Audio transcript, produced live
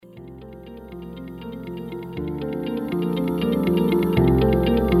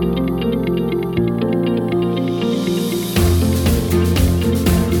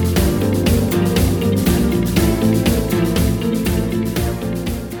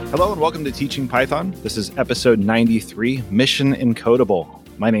Hello and welcome to Teaching Python. This is episode 93, Mission Encodable.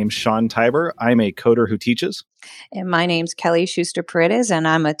 My name's Sean Tiber. I'm a coder who teaches. And my name's Kelly Schuster-Paredes, and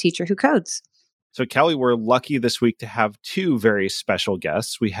I'm a teacher who codes. So Kelly, we're lucky this week to have two very special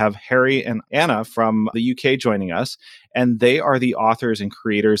guests. We have Harry and Anna from the UK joining us, and they are the authors and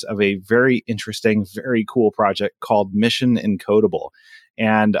creators of a very interesting, very cool project called Mission Encodable.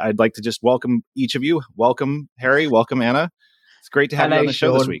 And I'd like to just welcome each of you. Welcome, Harry. Welcome, Anna. It's great to have you on the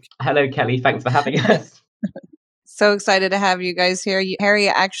show this week. Hello, Kelly. Thanks for having us. So excited to have you guys here. Harry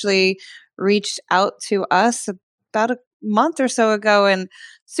actually reached out to us about a month or so ago and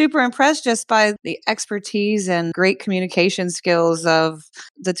super impressed just by the expertise and great communication skills of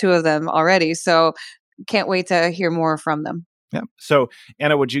the two of them already. So can't wait to hear more from them. Yeah. So,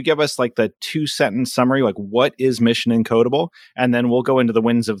 Anna, would you give us like the 2-sentence summary? Like, what is Mission Encodable? And then we'll go into the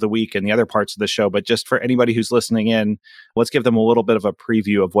wins of the week and the other parts of the show. But just for anybody who's listening in, let's give them a little bit of a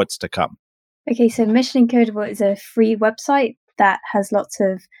preview of what's to come. Okay, so Mission Encodable is a free website that has lots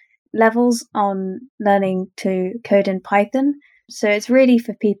of levels on learning to code in Python. So it's really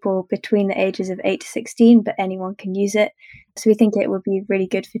for people between the ages of 8 to 16, but anyone can use it. So we think it would be really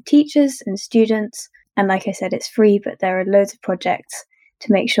good for teachers and students. And like I said, it's free, but there are loads of projects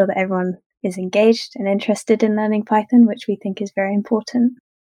to make sure that everyone is engaged and interested in learning Python, which we think is very important.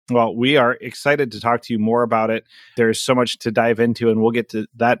 Well, we are excited to talk to you more about it. There's so much to dive into, and we'll get to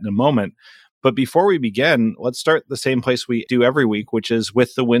that in a moment. But before we begin, let's start the same place we do every week, which is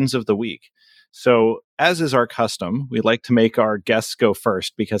with the wins of the week. So as is our custom, we like to make our guests go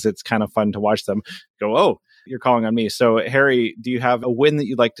first because it's kind of fun to watch them go, oh, you're calling on me. So Harry, do you have a win that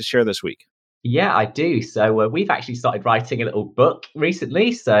you'd like to share this week? Yeah, I do. So we've actually started writing a little book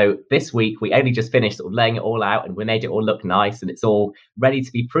recently. So this week, we only just finished sort of laying it all out and we made it all look nice and it's all ready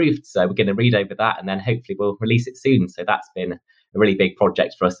to be proofed. So we're going to read over that and then hopefully we'll release it soon. So that's been a really big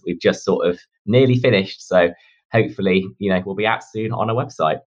project for us that we've just sort of nearly finished. So hopefully, we'll be out soon on our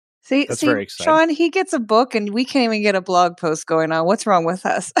website. See, very exciting. Sean, he gets a book and we can't even get a blog post going on. What's wrong with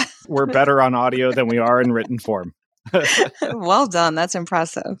us? We're better on audio than we are in written form. Well done. That's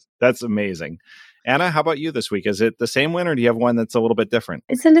impressive. That's amazing. Anna, how about you this week? Is it the same win or do you have one that's a little bit different?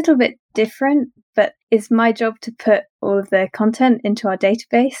 It's a little bit different, but it's my job to put all of the content into our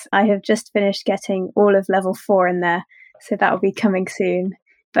database. I have just finished getting all of level 4 in there, so that will be coming soon.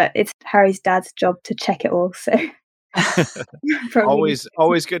 But it's Harry's dad's job to check it all. So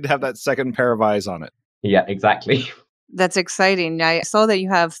always good to have that second pair of eyes on it. Yeah, exactly. That's exciting. I saw that you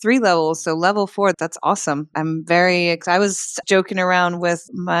have 3 levels. So level 4, that's awesome. I'm very excited. I was joking around with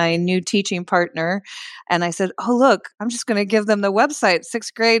my new teaching partner and I said, oh, look, I'm just going to give them the website.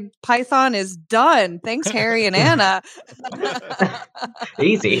 6th grade Python is done. Thanks, Harry and Anna.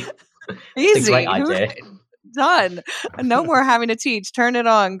 Easy. Easy. Great idea. Done. No more having to teach. Turn it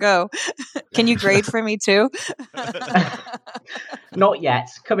on. Go. Can you grade for me too? Not yet.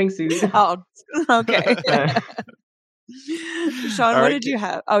 Coming soon. Oh, okay. Sean, what did you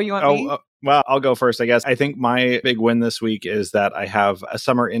have? Oh, you want me? Well, I'll go first, I guess. I think my big win this week is that I have a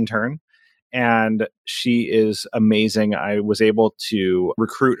summer intern and she is amazing. I was able to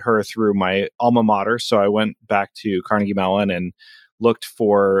recruit her through my alma mater. So I went back to Carnegie Mellon and looked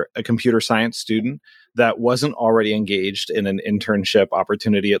for a computer science student that wasn't already engaged in an internship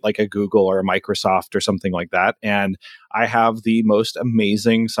opportunity at like a Google or a Microsoft or something like that. And I have the most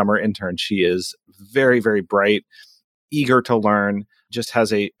amazing summer intern. She is very, very bright, eager to learn, just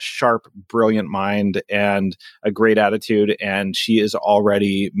has a sharp, brilliant mind and a great attitude. And she is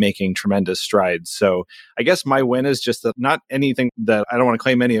already making tremendous strides. So I guess my win is just that not anything that I don't want to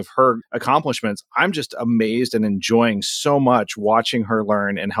claim any of her accomplishments. I'm just amazed and enjoying so much watching her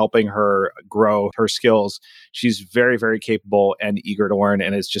learn and helping her grow her skills. She's very, very capable and eager to learn.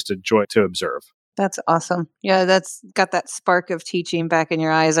 And it's just a joy to observe. That's awesome. Yeah, that's got that spark of teaching back in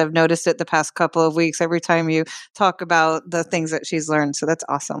your eyes. I've noticed it the past couple of weeks every time you talk about the things that she's learned. So that's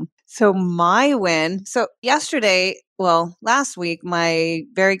awesome. So my win. So last week, my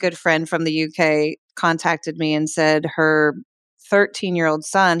very good friend from the UK contacted me and said her 13-year-old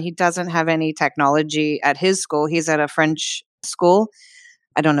son, he doesn't have any technology at his school. He's at a French school.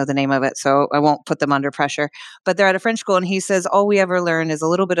 I don't know the name of it, so I won't put them under pressure. But they're at a French school, and he says, all we ever learn is a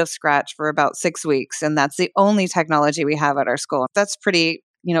little bit of Scratch for about 6 weeks, and that's the only technology we have at our school. That's pretty,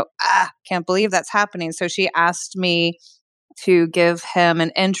 can't believe that's happening. So she asked me to give him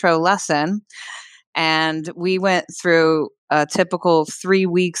an intro lesson, and we went through a typical 3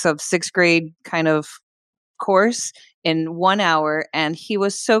 weeks of 6th grade kind of course in 1 hour, and he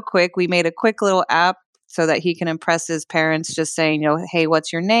was so quick. We made a quick little app so that he can impress his parents, just saying, hey,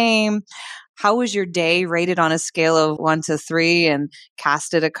 what's your name? how was your day rated on a scale of 1 to 3, and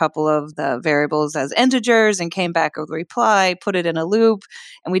casted a couple of the variables as integers and came back with a reply, put it in a loop.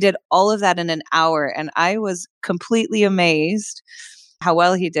 And we did all of that in an hour. And I was completely amazed how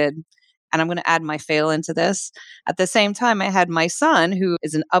well he did. And I'm going to add my fail into this. At the same time, I had my son, who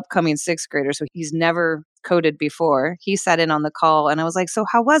is an upcoming 6th grader, so he's never coded before. He sat in on the call and I was like, so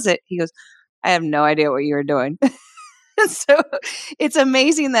how was it? He goes, I have no idea what you were doing. So it's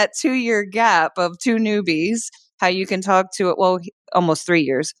amazing that 2-year gap of 2 newbies, how you can talk to it, well, almost 3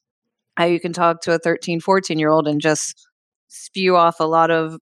 years, how you can talk to a 13, 14-year-old and just spew off a lot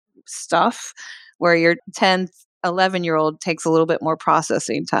of stuff, where your 10, 11-year-old takes a little bit more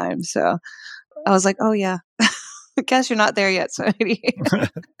processing time. So I was like, oh yeah, I guess you're not there yet.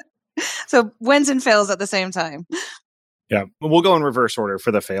 So wins and fails at the same time. Yeah, we'll go in reverse order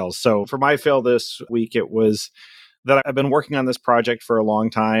for the fails. So for my fail this week, it was that I've been working on this project for a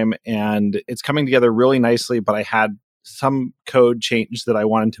long time and it's coming together really nicely, but I had some code change that I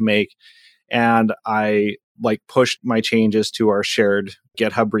wanted to make. And I pushed my changes to our shared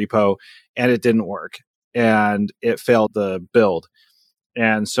GitHub repo and it didn't work and it failed the build.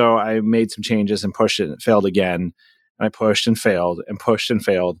 And so I made some changes and pushed it and it failed again. And I pushed and failed and pushed and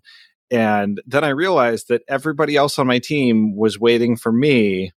failed. And then I realized that everybody else on my team was waiting for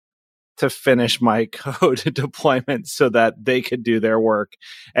me to finish my code deployment so that they could do their work.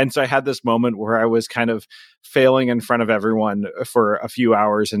 And so I had this moment where I was kind of failing in front of everyone for a few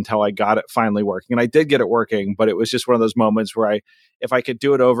hours until I got it finally working. And I did get it working, but it was just one of those moments where if I could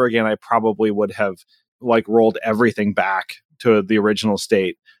do it over again, I probably would have rolled everything back to the original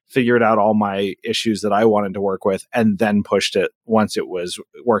state, figured out all my issues that I wanted to work with, and then pushed it once it was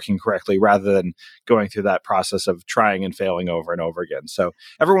working correctly, rather than going through that process of trying and failing over and over again. So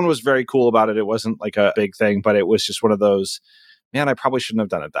everyone was very cool about it. It wasn't a big thing, but it was just one of those, man, I probably shouldn't have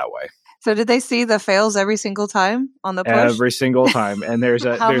done it that way. So did they see the fails every single time on the push? Every single time. And there's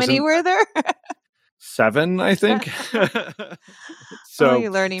how many were there? 7, I think. So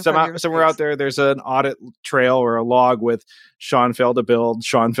you're learning somewhere out there's an audit trail or a log with Sean failed to build,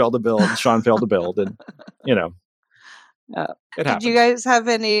 Sean failed to build, Sean failed to build. And, it happens. Did you guys have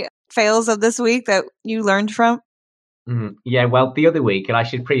any fails of this week that you learned from? Yeah, well, the other week, and I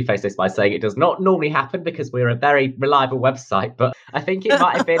should preface this by saying it does not normally happen because we're a very reliable website, but I think it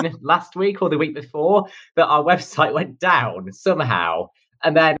might have been last week or the week before that our website went down somehow.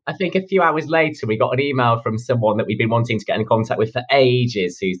 And then I think a few hours later, we got an email from someone that we've been wanting to get in contact with for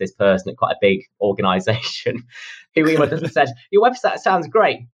ages, who's this person at quite a big organization, who emailed us and said, your website sounds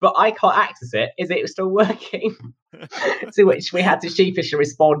great, but I can't access it. Is it still working? To which we had to sheepishly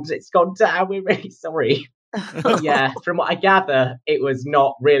respond, it's gone down. We're really sorry. Yeah, from what I gather, it was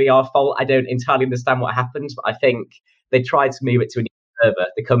not really our fault. I don't entirely understand what happened, but I think they tried to move it to a new server,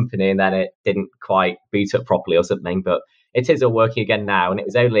 the company, and then it didn't quite boot up properly or something. But it is all working again now, and it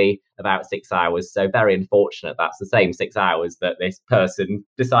was only about 6 hours, so very unfortunate. That's the same 6 hours that this person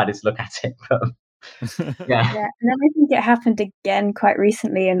decided to look at it. Yeah. And then I think it happened again quite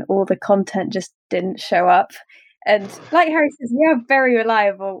recently, and all the content just didn't show up. And like Harry says, we have a very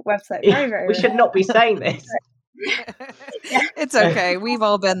reliable website. Very, very we should not be saying this. It's okay. We've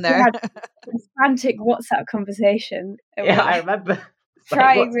all been there. We had a frantic WhatsApp conversation. Yeah, I remember.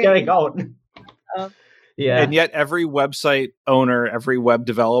 What's going on? Yeah. And yet every website owner, every web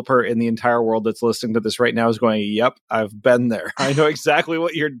developer in the entire world that's listening to this right now is going, yep, I've been there. I know exactly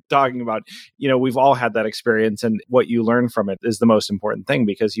what you're talking about. We've all had that experience, and what you learn from it is the most important thing,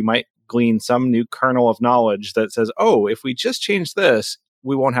 because you might glean some new kernel of knowledge that says, oh, if we just change this,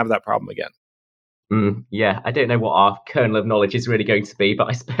 we won't have that problem again. Yeah, I don't know what our kernel of knowledge is really going to be, but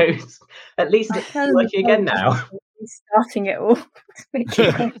I suppose at least it's working again now. Starting it all.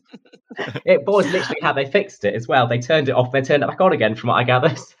 It was literally how they fixed it as well. They turned it off, they turned it back on again, from what I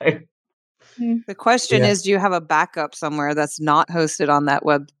gather. So the question is, do you have a backup somewhere that's not hosted on that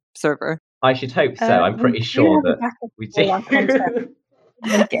web server? I should hope so. I'm pretty sure that we do.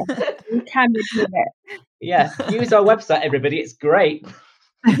 We can do it. Yeah, use our website, everybody. It's great.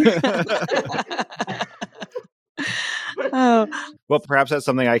 Well, perhaps that's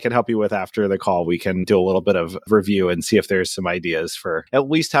something I can help you with after the call. We can do a little bit of review and see if there's some ideas for at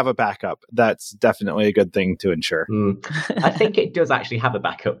least have a backup. That's definitely a good thing to ensure. I think it does actually have a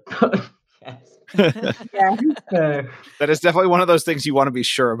backup. Yes. Yeah. That is definitely one of those things you want to be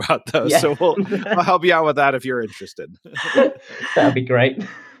sure about, though. Yeah. So I'll help you out with that if you're interested. That'd be great.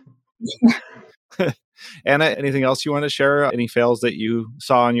 Anna, anything else you want to share? Any fails that you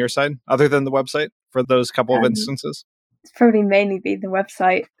saw on your side other than the website for those couple of instances? It's probably mainly been the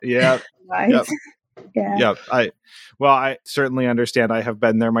website. Yeah. Right. Yeah. I certainly understand. I have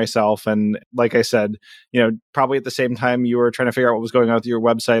been there myself. And like I said, probably at the same time you were trying to figure out what was going on with your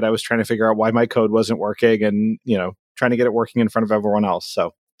website, I was trying to figure out why my code wasn't working and, trying to get it working in front of everyone else.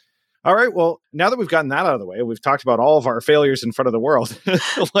 So, all right. Well, now that we've gotten that out of the way, we've talked about all of our failures in front of the world.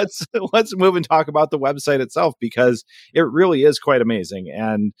 let's move and talk about the website itself, because it really is quite amazing.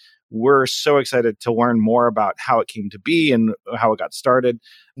 And we're so excited to learn more about how it came to be and how it got started.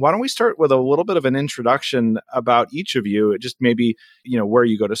 Why don't we start with a little bit of an introduction about each of you, just maybe, where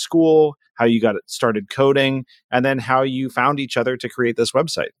you go to school, how you got started coding, and then how you found each other to create this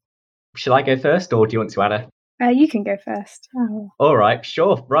website. Shall I go first, or do you want to, Anna? You can go first. Oh. All right,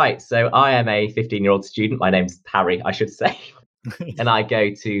 sure. Right. So I am a 15-year-old student. My name's Harry, I should say. And I go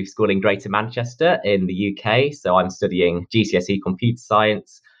to school in Greater Manchester in the UK. So I'm studying GCSE computer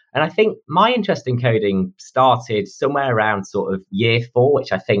science. And I think my interest in coding started somewhere around sort of year 4,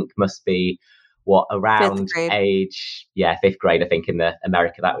 which I think must be around age, 5th grade, I think in the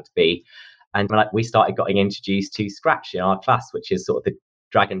America that would be. And we started getting introduced to Scratch in our class, which is sort of the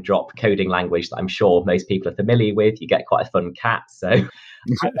drag and drop coding language that I'm sure most people are familiar with. You get quite a fun cat. So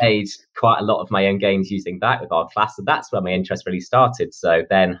I made quite a lot of my own games using that with our class. And that's where my interest really started. So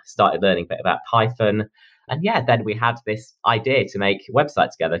then started learning a bit about Python. And then we had this idea to make a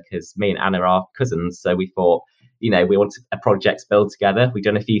website together, because me and Anna are cousins. So we thought, we wanted a project to build together. We'd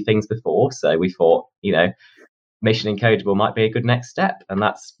done a few things before. So we thought, Mission Encodable might be a good next step. And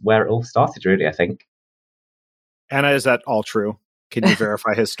that's where it all started, really, I think. Anna, is that all true? Can you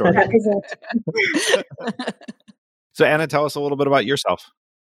verify his story? So Anna, tell us a little bit about yourself.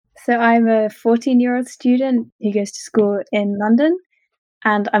 So I'm a 14-year-old student who goes to school in London,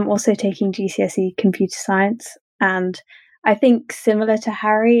 and I'm also taking GCSE computer science. And I think similar to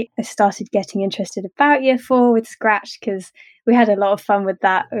Harry, I started getting interested about year 4 with Scratch because we had a lot of fun with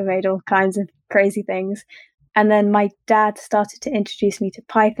that. We made all kinds of crazy things. And then my dad started to introduce me to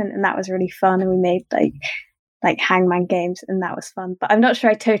Python, and that was really fun. And we made like hangman games, and that was fun. But I'm not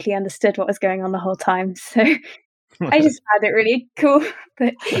sure I totally understood what was going on the whole time. So I just found it really cool.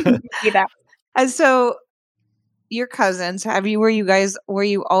 But that. And so your cousins, were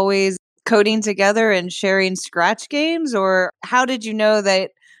you always coding together and sharing Scratch games? Or how did you know that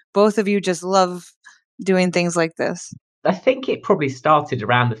both of you just love doing things like this? I think it probably started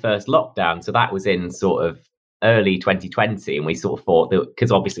around the first lockdown. So that was in sort of early 2020, and we sort of thought that,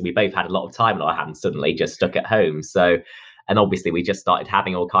 because obviously we both had a lot of time on our hands suddenly, just stuck at home. So, and obviously we just started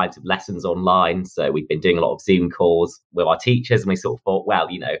having all kinds of lessons online. So we've been doing a lot of Zoom calls with our teachers, and we sort of thought, well,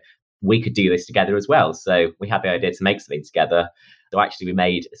 we could do this together as well. So we had the idea to make something together. So actually we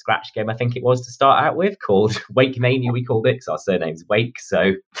made a Scratch game, I think it was, to start out with, called Wake Mania, we called it, because our surname's Wake. So,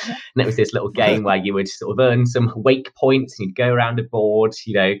 and it was this little game where you would sort of earn some Wake points, and you'd go around a board,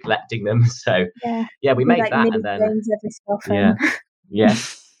 collecting them. So we made that, and then every so often.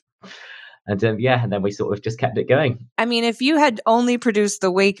 And then we sort of just kept it going. I mean, if you had only produced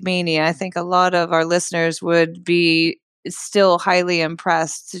the Wake Mania, I think a lot of our listeners would be still highly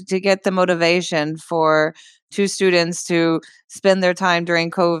impressed to get the motivation for 2 students to spend their time during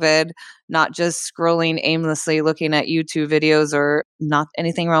COVID, not just scrolling aimlessly, looking at YouTube videos, or not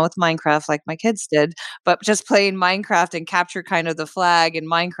anything wrong with Minecraft like my kids did, but just playing Minecraft and capture kind of the flag in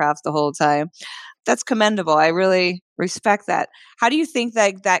Minecraft the whole time. That's commendable. I really respect that. How do you think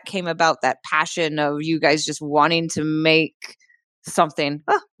that came about, that passion of you guys just wanting to make something?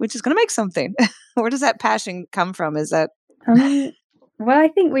 We're just going to make something. Where does that passion come from? Is that... Well, I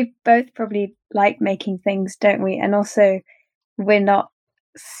think we both probably like making things, don't we? And also, we're not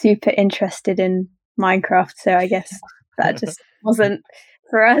super interested in Minecraft, so I guess that just wasn't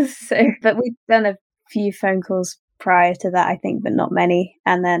for us. So, but we've done a few phone calls prior to that, I think, but not many.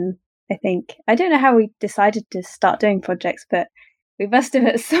 And then I don't know how we decided to start doing projects, but we must have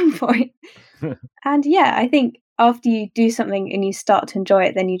at some point. And I think after you do something and you start to enjoy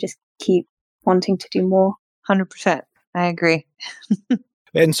it, then you just keep wanting to do more. 100%. I agree.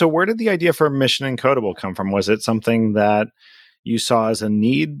 And so where did the idea for Mission Encodable come from? Was it something that you saw as a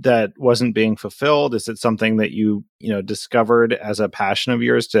need that wasn't being fulfilled? Is it something that you discovered as a passion of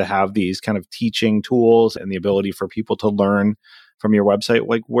yours to have these kind of teaching tools and the ability for people to learn from your website?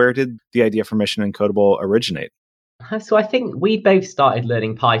 Like, where did the idea for Mission Encodable originate? So I think we both started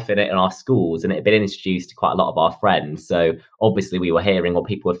learning Python in our schools, and it had been introduced to quite a lot of our friends. So obviously we were hearing what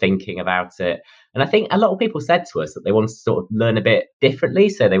people were thinking about it. And I think a lot of people said to us that they wanted to sort of learn a bit differently.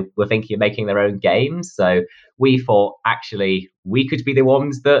 So they were thinking of making their own games. So we thought, actually, we could be the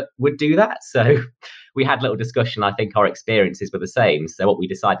ones that would do that. So we had a little discussion. I think our experiences were the same. So what we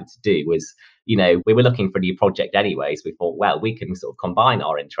decided to do was, we were looking for a new project anyway. So we thought, well, we can sort of combine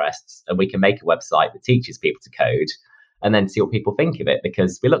our interests and we can make a website that teaches people to code and then see what people think of it,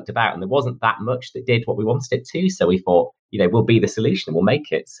 because we looked about and there wasn't that much that did what we wanted it to. So we thought, we'll be the solution and we'll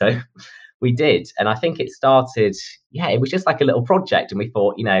make it. So we did. And I think it started, it was just like a little project. And we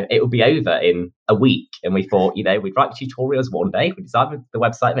thought, it would be over in a week. And we thought, we'd write tutorials one day, we design the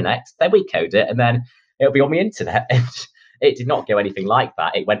website the next, then we code it, and then it'll be on the internet. And it did not go anything like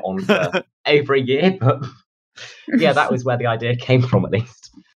that. It went on for over a year. But that was where the idea came from, at least.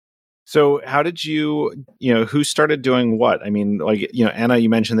 So how did you, who started doing what? I mean, Anna, you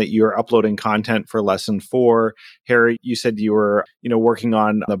mentioned that you were uploading content for lesson 4. Harry, you said you were, working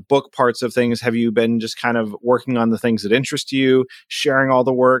on the book parts of things. Have you been just kind of working on the things that interest you, sharing all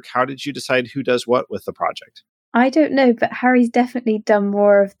the work? How did you decide who does what with the project? I don't know, but Harry's definitely done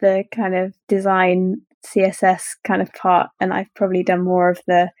more of the kind of design CSS kind of part, and I've probably done more of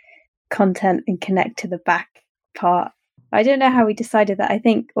the content and connect to the back part. I don't know how we decided that. I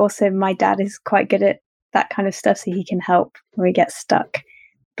think also my dad is quite good at that kind of stuff, so he can help when we get stuck.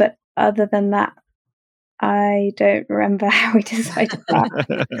 But other than that, I don't remember how we decided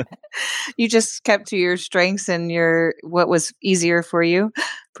that. You just kept to your strengths and what was easier for you,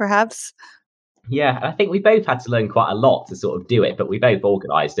 perhaps? Yeah, I think we both had to learn quite a lot to sort of do it, but we both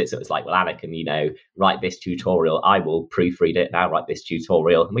organised it. So it was like, well, Anna can, write this tutorial. I will proofread it. Now write this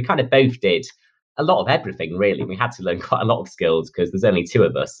tutorial. And we kind of both did a lot of everything, really. We had to learn quite a lot of skills because there's only 2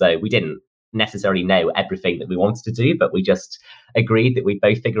 of us. So we didn't necessarily know everything that we wanted to do, but we just agreed that we'd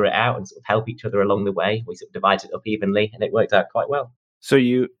both figure it out and sort of help each other along the way. We sort of divided it up evenly and it worked out quite well. So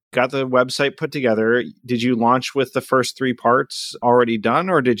you got the website put together. Did you launch with the first 3 parts already done,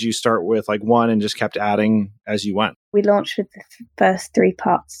 or did you start with like 1 and just kept adding as you went? We launched with the first 3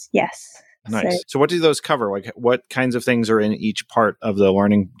 parts, yes. Nice. So what do those cover? Like what kinds of things are in each part of the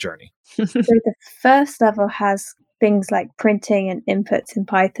learning journey? So the first level has things like printing and inputs in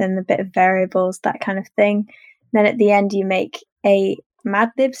Python, a bit of variables, that kind of thing. Then at the end, you make a Mad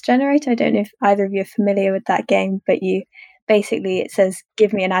Libs generator. I don't know if either of you are familiar with that game, but it says,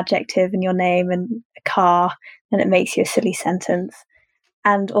 give me an adjective and your name and a car, and it makes you a silly sentence.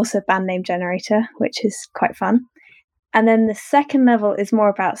 And also band name generator, which is quite fun. And then the second level is more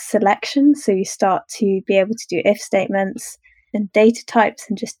about selection. So you start to be able to do if statements and data types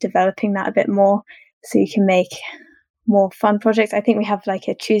and just developing that a bit more so you can make more fun projects. I think we have like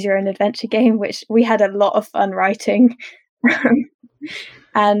a choose your own adventure game, which we had a lot of fun writing.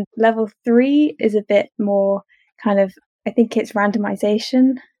 And level 3 is a bit more kind of, I think it's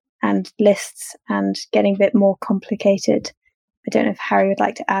randomization and lists and getting a bit more complicated. I don't know if Harry would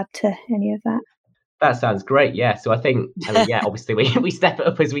like to add to any of that. That sounds great. Yeah. So I think, obviously we step it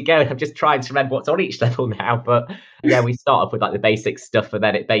up as we go. I'm just trying to remember what's on each level now. But we start off with like the basic stuff and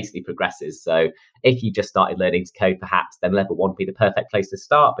then it basically progresses. So if you just started learning to code, perhaps, then level 1 would be the perfect place to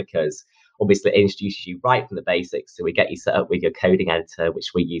start because obviously it introduces you right from the basics. So we get you set up with your coding editor, which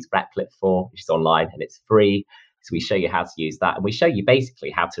we use Replit for, which is online and it's free. So we show you how to use that. And we show you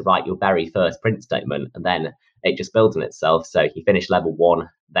basically how to write your very first print statement. And then it just builds on itself. So you finish level 1,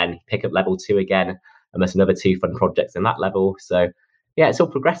 then pick up level 2 again. And there's another 2 fun projects in that level. So it's all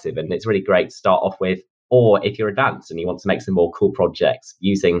progressive and it's really great to start off with. Or if you're advanced and you want to make some more cool projects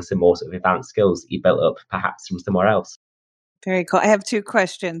using some more sort of advanced skills that you built up perhaps from somewhere else. Very cool. I have 2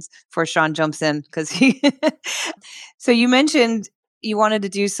 questions before Sean jumps in because So you mentioned you wanted to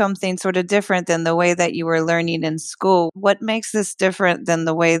do something sort of different than the way that you were learning in school. What makes this different than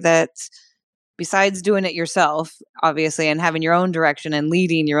the way that, besides doing it yourself, obviously, and having your own direction and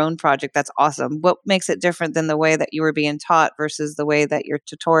leading your own project, that's awesome. What makes it different than the way that you were being taught versus the way that your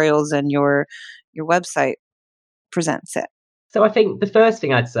tutorials and your website presents it? So I think the first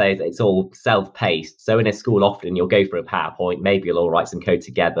thing I'd say is that it's all self-paced. So in a school, often you'll go through a PowerPoint, maybe you'll all write some code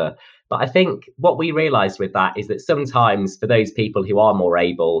together. But I think what we realized with that is that sometimes for those people who are more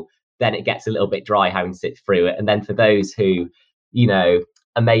able, then it gets a little bit dry having to sit through it. And then for those who,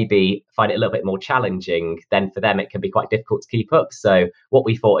 and maybe find it a little bit more challenging, then for them it can be quite difficult to keep up. So what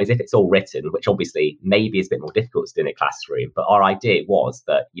we thought is if it's all written, which obviously maybe is a bit more difficult to do in a classroom, but our idea was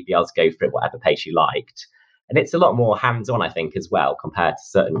that you'd be able to go through it whatever pace you liked. And it's a lot more hands-on, I think, as well, compared to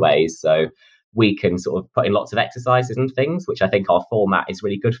certain ways. So we can sort of put in lots of exercises and things, which I think our format is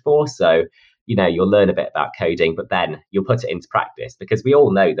really good for. So, you'll learn a bit about coding, but then you'll put it into practice because we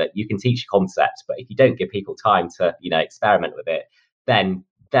all know that you can teach a concept, but if you don't give people time to, experiment with it, then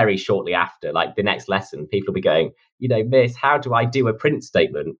very shortly after, like the next lesson, people will be going, Miss, how do I do a print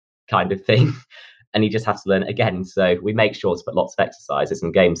statement kind of thing? and you just have to learn it again. So we make sure to put lots of exercises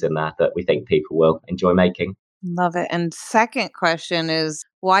and games in there that we think people will enjoy making. Love it. And second question is,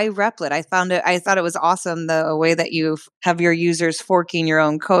 why Replit? I thought it was awesome the way that you have your users forking your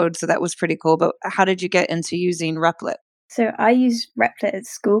own code. So that was pretty cool. But how did you get into using Replit? So I use Replit at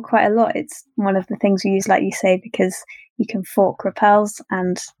school quite a lot. It's one of the things we use, like you say, because you can fork repels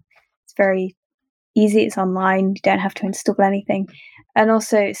and it's very easy. It's online. You don't have to install anything. And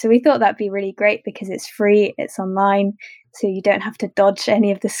also, so we thought that'd be really great because it's free, it's online, so you don't have to dodge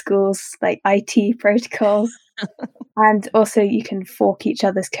any of the school's like IT protocols. And also you can fork each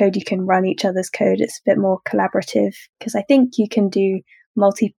other's code, you can run each other's code. It's a bit more collaborative because I think you can do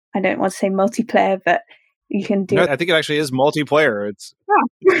I don't want to say multiplayer, but you can do... No, I think it actually is multiplayer. It's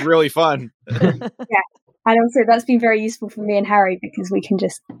really fun. Yeah. And also that's been very useful for me and Harry because we can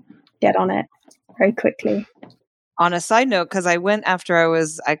just get on it very quickly. On a side note, because I went after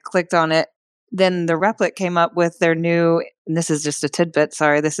I clicked on it, then the Replit came up with their new, and this is just a tidbit,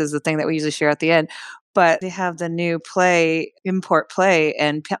 sorry, this is the thing that we usually share at the end, but they have the new import play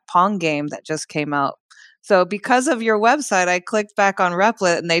and Pong game that just came out. So because of your website, I clicked back on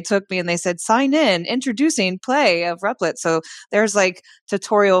Replit and they took me and they said, sign in, introducing play of Replit. So there's like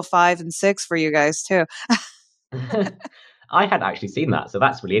tutorial 5 and 6 for you guys too. I hadn't actually seen that, so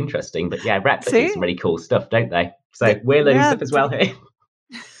that's really interesting. But yeah, Replit do some really cool stuff, don't they? So we're learning stuff as well here.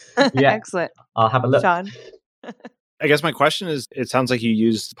 Yeah. Excellent. I'll have a look. Sean. I guess my question is, it sounds like you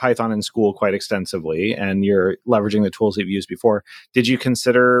used Python in school quite extensively and you're leveraging the tools you've used before. Did you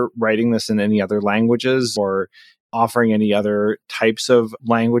consider writing this in any other languages or offering any other types of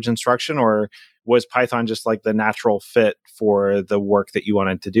language instruction? Or was Python just like the natural fit for the work that you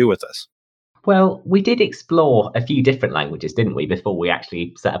wanted to do with this? Well, we did explore a few different languages, didn't we, before we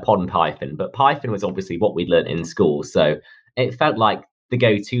actually set upon Python. But Python was obviously what we'd learned in school. So it felt like the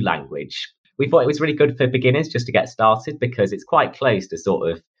go-to language. We thought it was really good for beginners just to get started because it's quite close to sort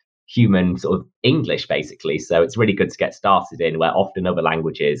of human sort of English, basically. So it's really good to get started in, where often other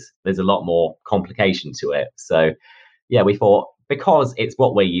languages, there's a lot more complication to it. So yeah, we thought because it's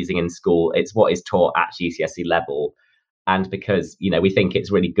what we're using in school, it's what is taught at GCSE level. And because, we think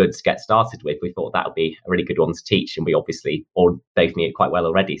it's really good to get started with, we thought that would be a really good one to teach. And we obviously all both knew it quite well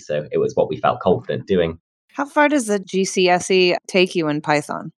already. So it was what we felt confident doing. How far does the GCSE take you in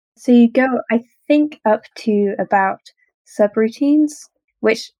Python? So you go, I think, up to about subroutines,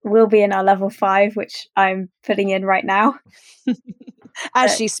 which will be in our level 5, which I'm putting in right now.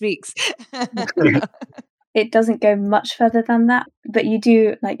 As she speaks. It doesn't go much further than that, but you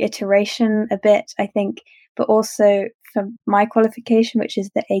do like iteration a bit, I think. But also for my qualification, which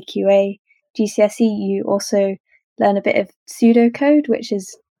is the AQA GCSE, you also learn a bit of pseudocode, which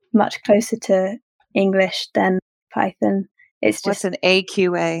is much closer to English than Python. It's just What's an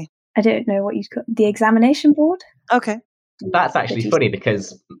AQA? I don't know what you call the examination board. Okay. That's actually funny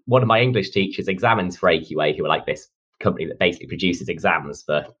because one of my English teachers examines for AQA, who are like this company that basically produces exams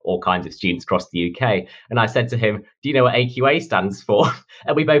for all kinds of students across the UK. And I said to him, do you know what AQA stands for?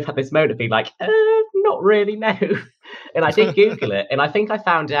 And we both had this moment of being like, not really, no. And I did Google it. And I think I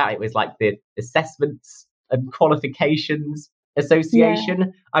found out it was like the Assessments and Qualifications Association. Yeah.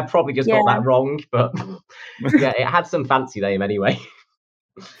 I probably just got that wrong, but yeah, it had some fancy name anyway.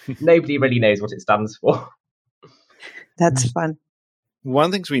 Nobody really knows what it stands for. That's fun. One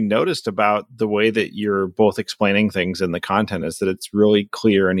of the things we noticed about the way that you're both explaining things in the content is that it's really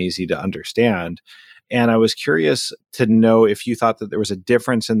clear and easy to understand. And I was curious to know if you thought that there was a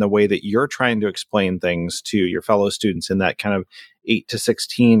difference in the way that you're trying to explain things to your fellow students in that kind of 8 to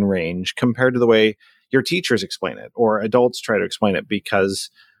 16 range compared to the way your teachers explain it or adults try to explain it.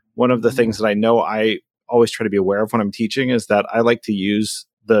 Because one of the things that I know I always try to be aware of when I'm teaching is that I like to use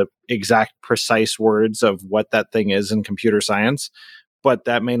the exact precise words of what that thing is in computer science, but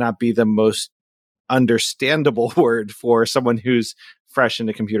that may not be the most understandable word for someone who's fresh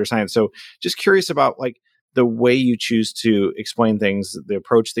into computer science. So just curious about like the way you choose to explain things, the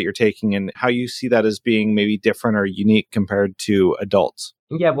approach that you're taking, and how you see that as being maybe different or unique compared to adults.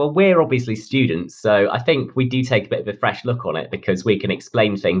 Yeah, well, we're obviously students, so I think we do take a bit of a fresh look on it because we can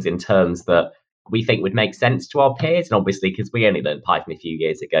explain things in terms that we think would make sense to our peers. And obviously, because we only learned Python a few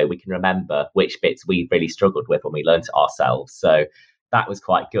years ago, we can remember which bits we really struggled with when we learned it ourselves. So that was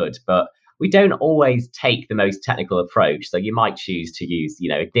quite good. But we don't always take the most technical approach. So you might choose to use,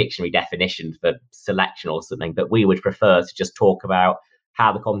 a dictionary definition for selection or something, but we would prefer to just talk about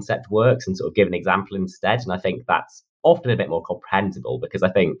how the concept works and sort of give an example instead. And I think that's often a bit more comprehensible because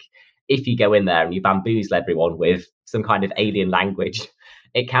I think if you go in there and you bamboozle everyone with some kind of alien language,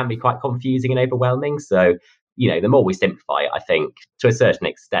 it can be quite confusing and overwhelming. So the more we simplify it, I think to a certain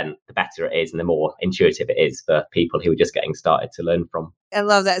extent, the better it is and the more intuitive it is for people who are just getting started to learn from. I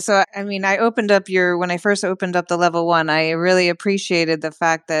love that. So, I mean, when I first opened up the level 1, I really appreciated the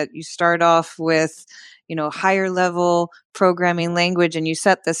fact that you start off with, higher level programming language and you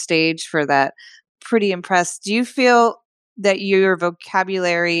set the stage for that. Pretty impressed. Do you feel that your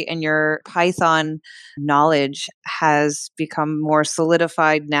vocabulary and your Python knowledge has become more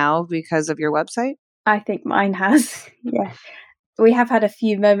solidified now because of your website? I think mine has. Yeah. We have had a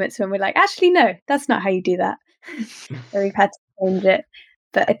few moments when we're like, actually, no, that's not how you do that. So we've had to change it.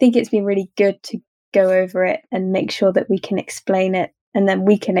 But I think it's been really good to go over it and make sure that we can explain it, and then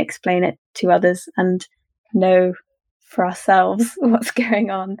we can explain it to others and know for ourselves what's going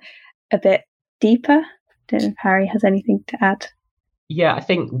on a bit deeper. I don't know if Harry has anything to add. Yeah, I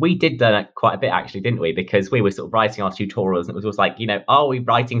think we did that quite a bit, actually, didn't we? Because we were sort of writing our tutorials and it was always like, are we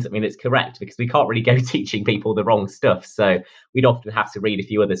writing something that's correct? Because we can't really go teaching people the wrong stuff. So we'd often have to read a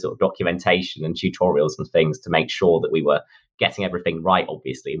few other sort of documentation and tutorials and things to make sure that we were getting everything right,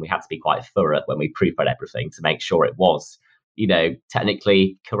 obviously. And we had to be quite thorough when we proofread everything to make sure it was,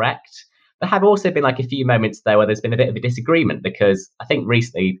 technically correct. There have also been like a few moments though where there's been a bit of a disagreement, because I think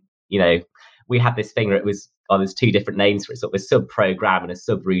recently, we had this thing where it was, there's two different names for it, sort of a sub-program and a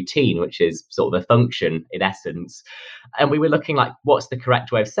subroutine, which is sort of a function in essence. And we were looking like, what's the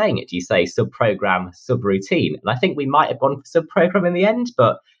correct way of saying it? Do you say sub-program, subroutine? And I think we might have gone for sub-program in the end,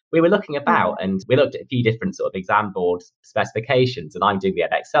 but we were looking about and we looked at a few different sort of exam board specifications, and I'm doing the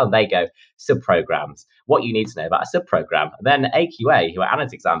Excel and they go sub-programs. What you need to know about a sub-program. And then AQA, who are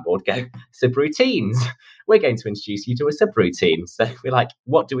Anna's exam board, go subroutines. We're going to introduce you to a subroutine. So we're like,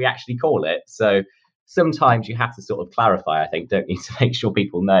 what do we actually call it? So sometimes you have to sort of clarify, I think, don't you, to make sure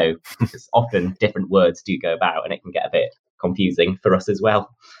people know, because often different words do go about and it can get a bit confusing for us as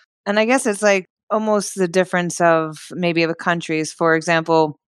well. And I guess it's like almost the difference of maybe of countries. For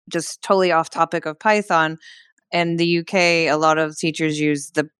example, just totally off topic of Python, in the UK, a lot of teachers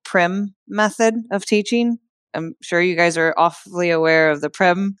use the PRIM method of teaching. I'm sure you guys are awfully aware of the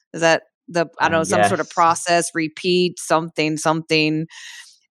PRIM. Is that some sort of process, repeat, something.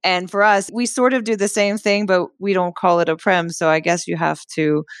 And for us, we sort of do the same thing, but we don't call it a PRIM. So I guess you have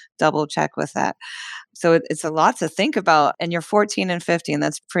to double check with that. So it's a lot to think about. And you're 14 and 15.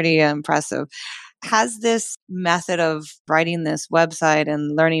 That's pretty impressive. Has this method of writing this website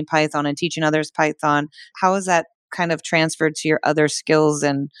and learning Python and teaching others Python, how has that kind of transferred to your other skills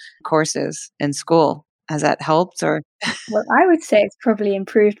and courses in school? Has that helped? Or Well, I would say it's probably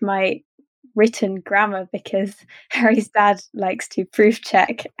improved my written grammar, because Harry's dad likes to proof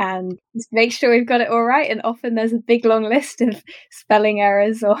check and make sure we've got it all right. And often there's a big long list of spelling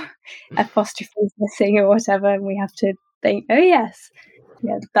errors or apostrophes missing or whatever. And we have to think, oh, yes.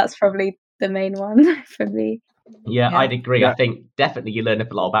 Yeah, that's probably the main one for me. Yeah, I'd agree. I think definitely you learn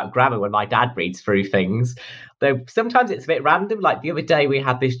a lot about grammar when my dad reads through things. Though sometimes it's a bit random. Like the other day we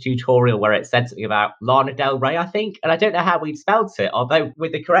had this tutorial where it said something about Lana Del Rey, I think. And I don't know how we'd spelt it, although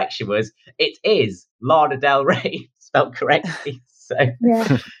with the correction was, it is Lana Del Rey, spelt correctly. So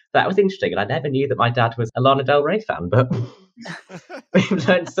that was interesting. And I never knew that my dad was a Lana Del Rey fan, but we've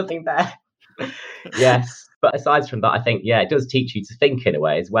learned something there. Yes. But aside from that, I think, it does teach you to think in a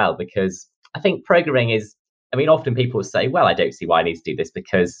way as well, because I think programming is, often people say, well, I don't see why I need to do this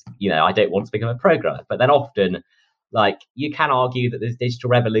because, I don't want to become a programmer. But then often, you can argue that there's digital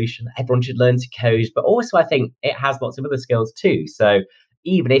revolution, everyone should learn to code. But also, I think it has lots of other skills too. So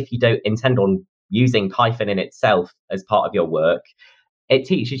even if you don't intend on using Python in itself as part of your work, it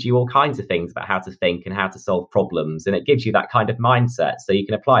teaches you all kinds of things about how to think and how to solve problems. And it gives you that kind of mindset. So you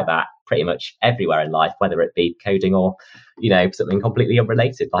can apply that pretty much everywhere in life, whether it be coding or, something completely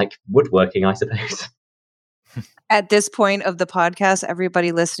unrelated, like woodworking, I suppose. At this point of the podcast,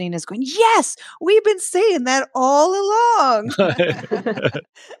 everybody listening is going, yes, we've been saying that all along.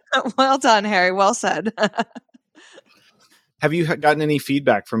 Well done, Harry. Well said. Have you gotten any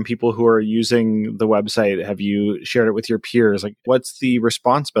feedback from people who are using the website? Have you shared it with your peers? What's the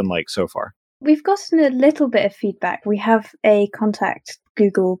response been like so far? We've gotten a little bit of feedback. We have a contact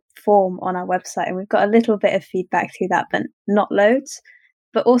Google form on our website, and we've got a little bit of feedback through that, but not loads.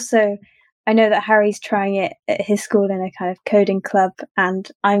 But also, I know that Harry's trying it at his school in a kind of coding club, and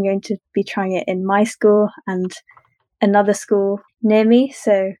I'm going to be trying it in my school and another school near me.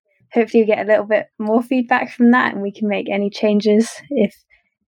 So hopefully we get a little bit more feedback from that and we can make any changes if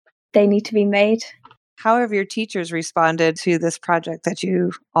they need to be made. How have your teachers responded to this project that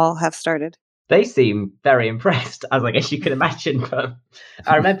you all have started? They seem very impressed, as I guess you can imagine. But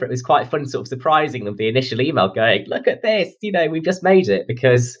I remember it was quite fun sort of surprising them, the initial email going, look at this, we've just made it,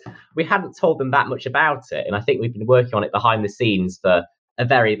 because we hadn't told them that much about it. And I think we've been working on it behind the scenes for a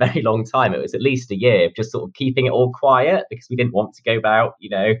very, very long time. It was at least a year of just sort of keeping it all quiet because we didn't want to go about,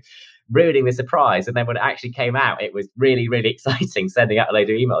 ruining the surprise. And then when it actually came out, it was really, really exciting, sending out a load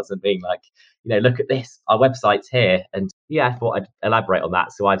of emails and being like, look at this, our website's here. And yeah, I thought I'd elaborate on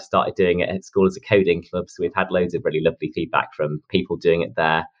that. So I've started doing it at school as a coding club. So we've had loads of really lovely feedback from people doing it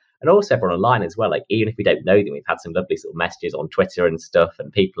there. And also everyone online as well. Like, even if we don't know them, we've had some lovely sort of messages on Twitter and stuff.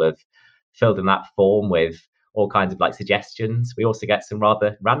 And people have filled in that form with all kinds of like suggestions. We also get some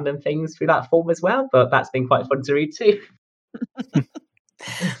rather random things through that form as well. But that's been quite fun to read too.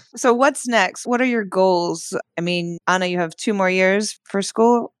 So what's next? What are your goals? I mean, Anna, you have 2 more years for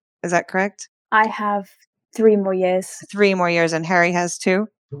school. Is that correct? I have 3 more years. 3 more years, and Harry has 2?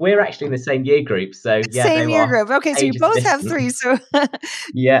 We're actually in the same year group. So yeah, same year group. Okay, so you both have 3. So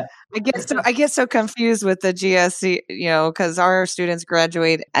yeah. I get so confused with the GSC, because our students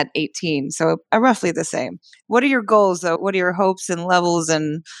graduate at 18. So roughly the same. What are your goals though? What are your hopes and levels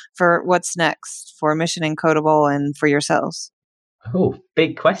and for what's next for Mission Incodable and for yourselves? Oh,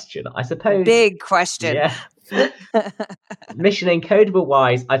 big question, I suppose. Big question. Yeah. Mission Incodable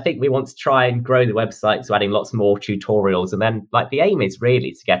wise, I think we want to try and grow the website, so adding lots more tutorials, and then like the aim is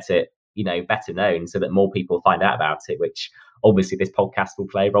really to get it, better known so that more people find out about it, which obviously this podcast will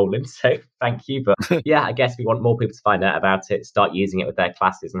play a role in. So thank you. But yeah, I guess we want more people to find out about it, start using it with their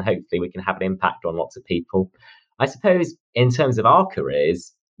classes, and hopefully we can have an impact on lots of people. I suppose in terms of our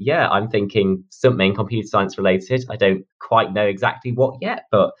careers, yeah, I'm thinking something computer science related. I don't quite know exactly what yet,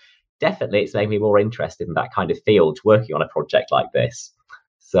 but definitely it's made me more interested in that kind of field, working on a project like this.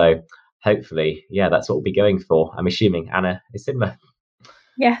 So hopefully, yeah, that's what we'll be going for. I'm assuming Anna is similar.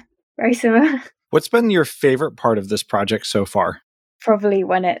 Yeah, very similar. What's been your favorite part of this project so far? Probably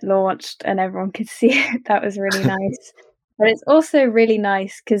when it launched and everyone could see it. That was really nice. But it's also really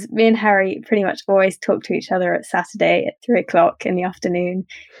nice because me and Harry pretty much always talk to each other at Saturday at 3:00 in the afternoon.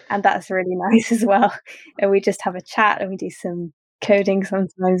 And that's really nice as well. And we just have a chat and we do some coding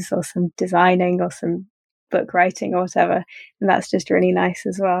sometimes or some designing or some book writing or whatever. And that's just really nice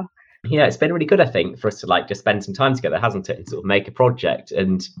as well. Yeah, it's been really good, I think, for us to like just spend some time together, hasn't it? And sort of make a project.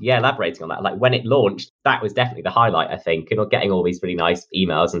 And yeah, elaborating on that, like when it launched, that was definitely the highlight, I think. Getting all these really nice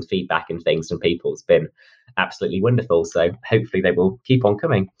emails and feedback and things from people has been absolutely wonderful. So hopefully they will keep on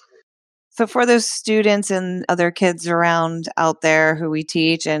coming. So for those students and other kids around out there who we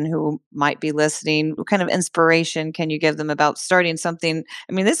teach and who might be listening, what kind of inspiration can you give them about starting something?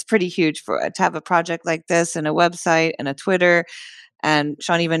 I mean, this is pretty huge to have a project like this and a website and a Twitter. And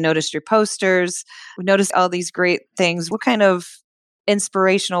Sean even noticed your posters. We noticed all these great things. What kind of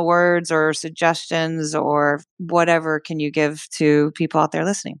inspirational words or suggestions or whatever can you give to people out there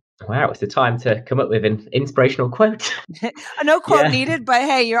listening? Wow, it's the time to come up with an inspirational quote. No quote needed, but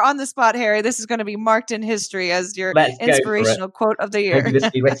hey, you're on the spot, Harry. This is going to be marked in history as your inspirational quote of the year. Maybe this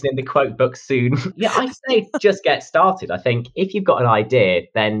will be written in the quote book soon. Yeah, I'd say just get started. I think if you've got an idea,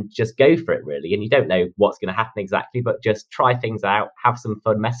 then just go for it, really. And you don't know what's going to happen exactly, but just try things out, have some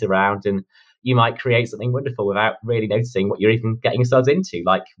fun, mess around, and you might create something wonderful without really noticing what you're even getting yourselves into,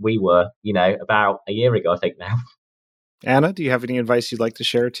 like we were, about a year ago, I think now. Anna, do you have any advice you'd like to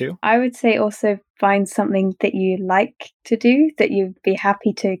share too? I would say also find something that you like to do, that you'd be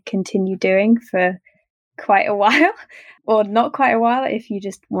happy to continue doing for quite a while, or not quite a while if you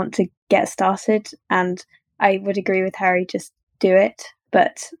just want to get started. And I would agree with Harry, just do it.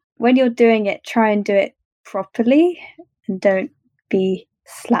 But when you're doing it, try and do it properly and don't be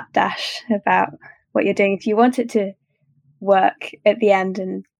slapdash about what you're doing. If you want it to work at the end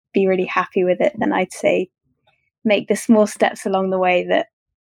and be really happy with it, then I'd say make the small steps along the way that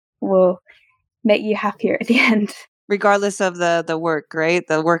will make you happier at the end. Regardless of the work, right?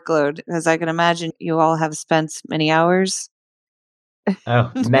 The workload, because I can imagine you all have spent many hours.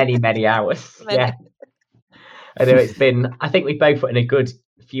 Oh, many hours. Yeah. I know it's been, I think we've both put in a good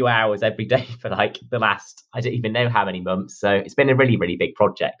few hours every day for like the last, I don't even know how many months. So it's been a really, really big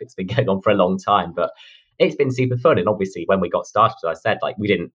project. It's been going on for a long time, but it's been super fun. And obviously when we got started, as I said, like we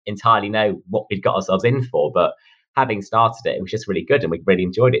didn't entirely know what we'd got ourselves in for, but having started it, it was just really good and we really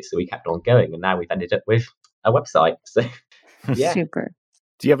enjoyed it. So we kept on going and now we've ended up with a website. So yeah. Super.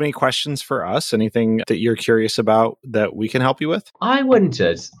 Do you have any questions for us? Anything that you're curious about that we can help you with? I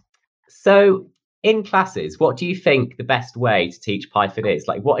wondered, so in classes, what do you think the best way to teach Python is?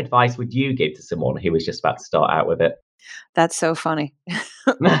 Like, what advice would you give to someone who was just about to start out with it? That's so funny.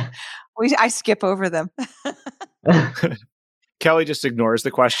 I skip over them. Kelly just ignores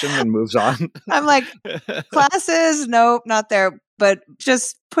the question and moves on. I'm like, classes, nope, not there. But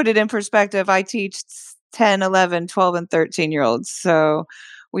just put it in perspective. I teach 10, 11, 12, and 13-year-olds. So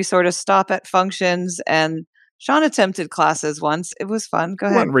we sort of stop at functions, and Sean attempted classes once. It was fun. Go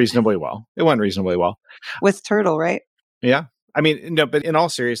It ahead. went reasonably well. With Turtle, right? Yeah. I mean, no, but in all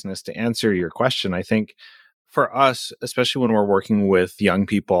seriousness, to answer your question, I think for us, especially when we're working with young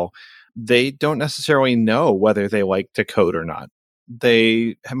people, they don't necessarily know whether they like to code or not.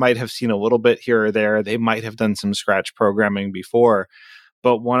 They might have seen a little bit here or there. They might have done some Scratch programming before.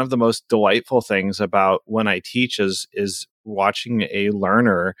 But one of the most delightful things about when I teach is watching a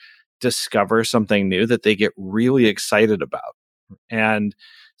learner discover something new that they get really excited about. And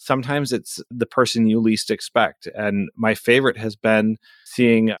sometimes it's the person you least expect. And my favorite has been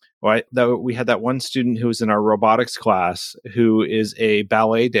seeing, we had that one student who was in our robotics class who is a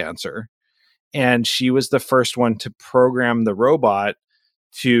ballet dancer. And she was the first one to program the robot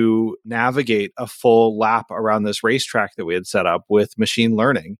to navigate a full lap around this racetrack that we had set up with machine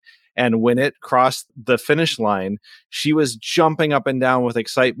learning. And when it crossed the finish line, she was jumping up and down with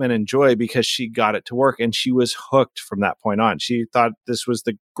excitement and joy because she got it to work. And she was hooked from that point on. She thought this was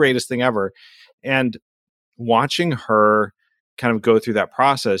the greatest thing ever. And watching her kind of go through that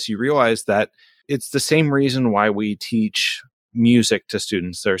process, you realize that it's the same reason why we teach music to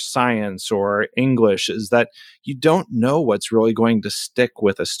students or science or English, is that you don't know what's really going to stick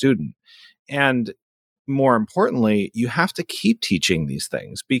with a student. And more importantly, you have to keep teaching these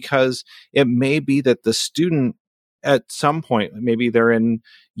things, because it may be that the student at some point, maybe they're in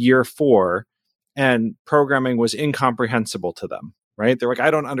year 4 and programming was incomprehensible to them, right? They're like,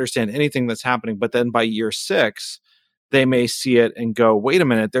 I don't understand anything that's happening. But then by year 6, they may see it and go, wait a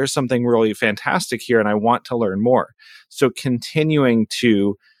minute, there's something really fantastic here and I want to learn more. So continuing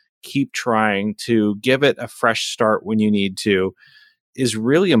to keep trying to give it a fresh start when you need to is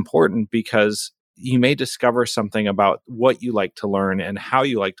really important, because you may discover something about what you like to learn and how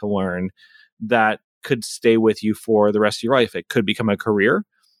you like to learn that could stay with you for the rest of your life. It could become a career.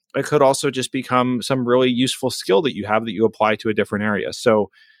 It could also just become some really useful skill that you have that you apply to a different area. So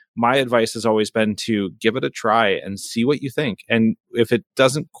my advice has always been to give it a try and see what you think. And if it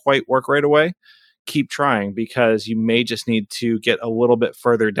doesn't quite work right away, keep trying, because you may just need to get a little bit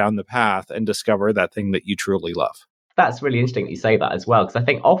further down the path and discover that thing that you truly love. That's really interesting that you say that as well, because I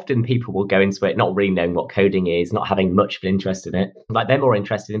think often people will go into it not really knowing what coding is, not having much of an interest in it. Like, they're more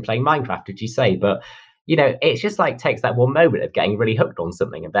interested in playing Minecraft, did you say? But, you know, it's just like takes that one moment of getting really hooked on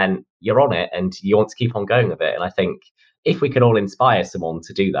something, and then you're on it and you want to keep on going with it. And I think if we could all inspire someone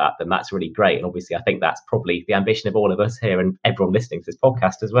to do that, then that's really great. And obviously, I think that's probably the ambition of all of us here and everyone listening to this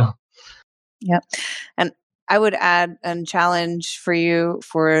podcast as well. Yep. And I would add and challenge for you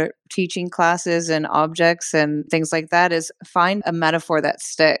for teaching classes and objects and things like that is find a metaphor that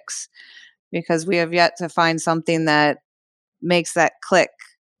sticks, because we have yet to find something that makes that click.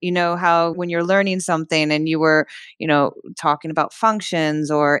 You know how when you're learning something and you were, talking about functions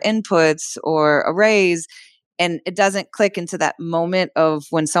or inputs or arrays, and it doesn't click into that moment of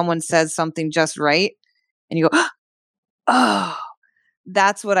when someone says something just right and you go, oh,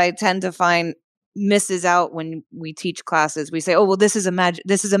 that's what I tend to find misses out when we teach classes. We say, oh, well, this is a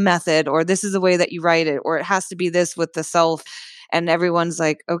method, or this is the way that you write it, or it has to be this with the self. And everyone's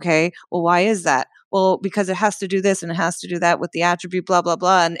like, okay, well, why is that? Well, because it has to do this and it has to do that with the attribute, blah, blah,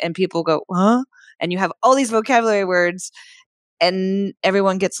 blah. And people go, huh? And you have all these vocabulary words, and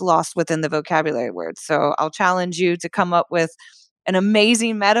everyone gets lost within the vocabulary words. So I'll challenge you to come up with an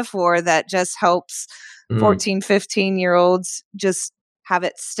amazing metaphor that just helps 14, 15-year-olds just have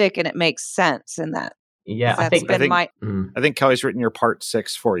it stick and it makes sense in that. Yeah, I think Kelly's written your part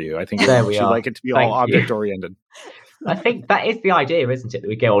 6 for you. I think there we she'd are. like it to be all object oriented. I think that is the idea, isn't it? That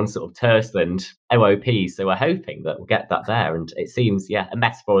we go on sort of Tersland OOP. So we're hoping that we'll get that there. And it seems, a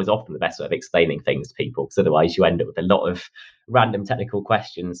metaphor is often the best way of explaining things to people, because otherwise you end up with a lot of random technical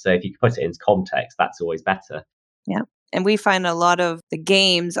questions. So if you can put it into context, that's always better. Yeah. And we find a lot of the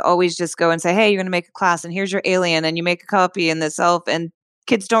games always just go and say, hey, you're going to make a class and here's your alien and you make a copy in the self. And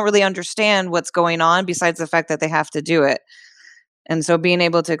kids don't really understand what's going on besides the fact that they have to do it. And so being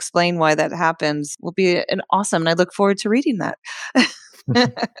able to explain why that happens will be an awesome. And I look forward to reading that.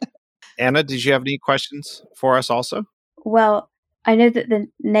 Anna, did you have any questions for us also? Well, I know that the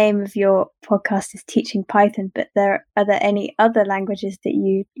name of your podcast is Teaching Python, but are there any other languages that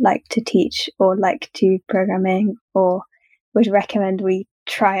you like to teach or like to programming or would recommend we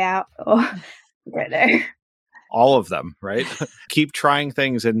try out? Or I don't know. All of them, right? Keep trying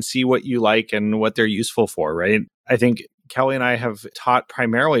things and see what you like and what they're useful for, right? I think Kelly and I have taught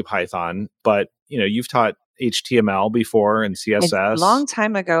primarily Python, but you've taught HTML before and CSS? A long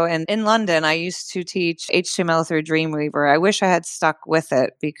time ago. And in London, I used to teach HTML through Dreamweaver. I wish I had stuck with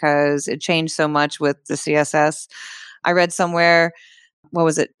it because it changed so much with the CSS. I read somewhere, what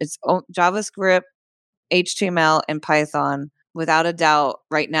was it? It's JavaScript, HTML, and Python. Without a doubt,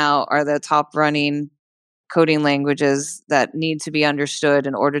 right now are the top running coding languages that need to be understood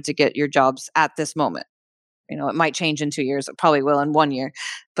in order to get your jobs at this moment. You know, it might change in 2 years. It probably will in 1 year,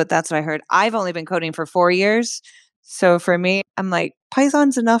 but that's what I heard. I've only been coding for 4 years. So for me, I'm like,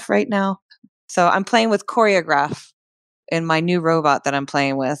 Python's enough right now. So I'm playing with Choreograph in my new robot that I'm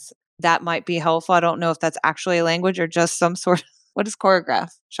playing with. That might be helpful. I don't know if that's actually a language or just some sort of, what is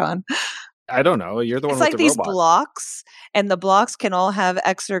Choreograph, Sean? I don't know. You're the one It's with like the these robot. blocks, and the blocks can all have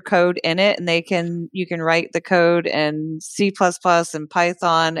extra code in it, and you can write the code in C++ and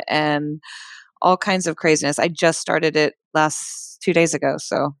Python and all kinds of craziness. I just started it 2 days ago,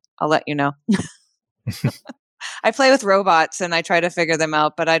 so I'll let you know. I play with robots and I try to figure them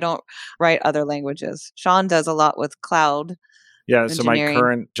out, but I don't write other languages. Sean does a lot with cloud. Yeah, so my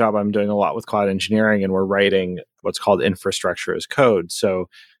current job, I'm doing a lot with cloud engineering, and we're writing what's called infrastructure as code. So,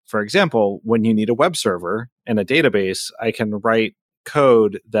 for example, when you need a web server and a database, I can write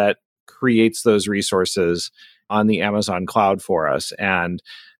code that creates those resources on the Amazon cloud for us, and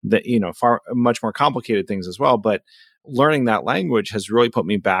much more complicated things as well. But learning that language has really put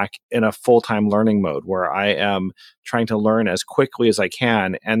me back in a full-time learning mode where I am trying to learn as quickly as I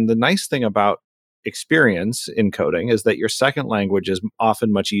can. And the nice thing about experience in coding is that your second language is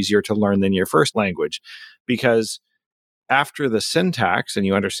often much easier to learn than your first language, because after the syntax and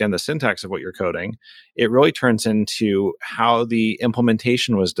you understand the syntax of what you're coding, it really turns into how the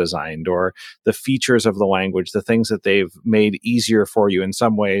implementation was designed or the features of the language, the things that they've made easier for you in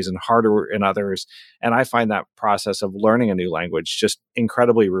some ways and harder in others. And I find that process of learning a new language just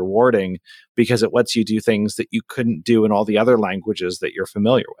incredibly rewarding because it lets you do things that you couldn't do in all the other languages that you're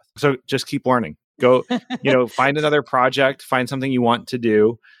familiar with. So just keep learning. Go, find another project, find something you want to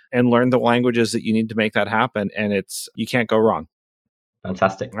do, and learn the languages that you need to make that happen. And you can't go wrong.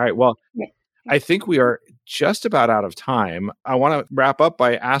 Fantastic. All right. Well, I think we are just about out of time. I want to wrap up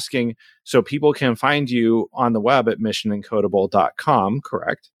by asking, so people can find you on the web at missionencodable.com,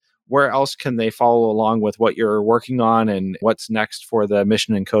 correct? Where else can they follow along with what you're working on and what's next for the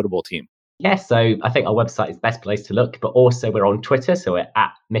Mission Encodable team? Yeah, so I think our website is the best place to look, but also we're on Twitter, so we're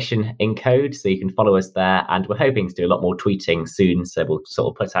at Mission Encode, so you can follow us there, and we're hoping to do a lot more tweeting soon, so we'll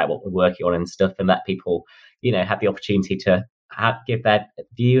sort of put out what we're working on and stuff and let people, have the opportunity to give their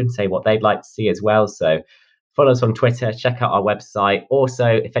view and say what they'd like to see as well. So follow us on Twitter, check out our website. Also,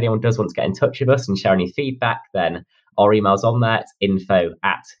 if anyone does want to get in touch with us and share any feedback, then our email's on there. It's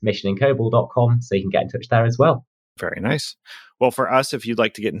info@missionencodable.com, so you can get in touch there as well. Very nice. Well, for us, if you'd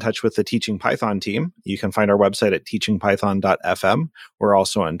like to get in touch with the Teaching Python team, you can find our website at teachingpython.fm. We're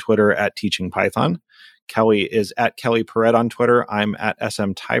also on Twitter at Teaching Python. Kelly is at Kelly Perret on Twitter. I'm at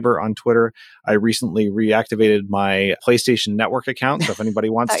SM Tiber on Twitter. I recently reactivated my PlayStation Network account, so if anybody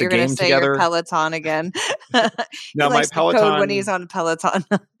wants to game together, your Peloton again. No, my Peloton code when he's on Peloton.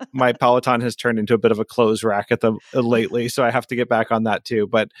 My Peloton has turned into a bit of a clothes rack lately, so I have to get back on that too.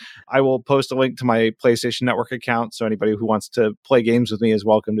 But I will post a link to my PlayStation Network account, so anybody who wants to play games with me is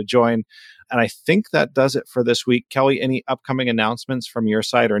welcome to join. And I think that does it for this week. Kelly, any upcoming announcements from your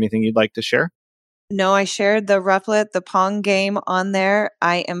side or anything you'd like to share? No, I shared the Replit, the Pong game on there.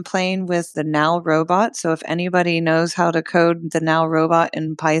 I am playing with the Now robot. So if anybody knows how to code the Now robot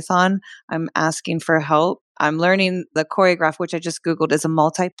in Python, I'm asking for help. I'm learning the Choreograph, which I just Googled, is a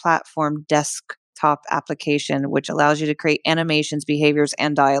multi-platform desktop application, which allows you to create animations, behaviors,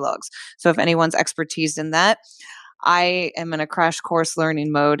 and dialogues. So if anyone's expertise in that, I am in a crash course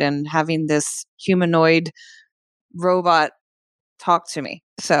learning mode and having this humanoid robot talk to me.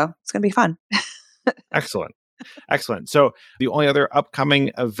 So it's going to be fun. Excellent. Excellent. So the only other upcoming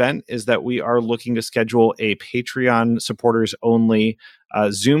event is that we are looking to schedule a Patreon supporters only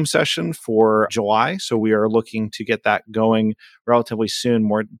Zoom session for July. So we are looking to get that going relatively soon.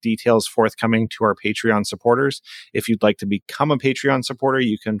 More details forthcoming to our Patreon supporters. If you'd like to become a Patreon supporter,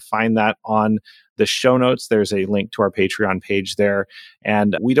 you can find that on the show notes. There's a link to our Patreon page there.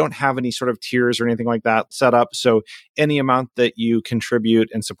 And we don't have any sort of tiers or anything like that set up. So any amount that you contribute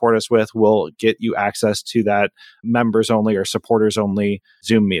and support us with will get you access to that members only or supporters only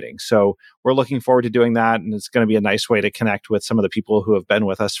Zoom meeting. So we're looking forward to doing that. And it's going to be a nice way to connect with some of the people who have been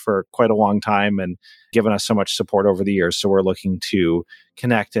with us for quite a long time and given us so much support over the years. So we're looking to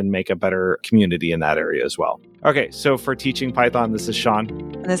connect and make a better community in that area as well. Okay, so for Teaching Python, this is Sean.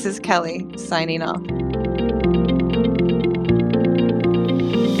 And this is Kelly signing off.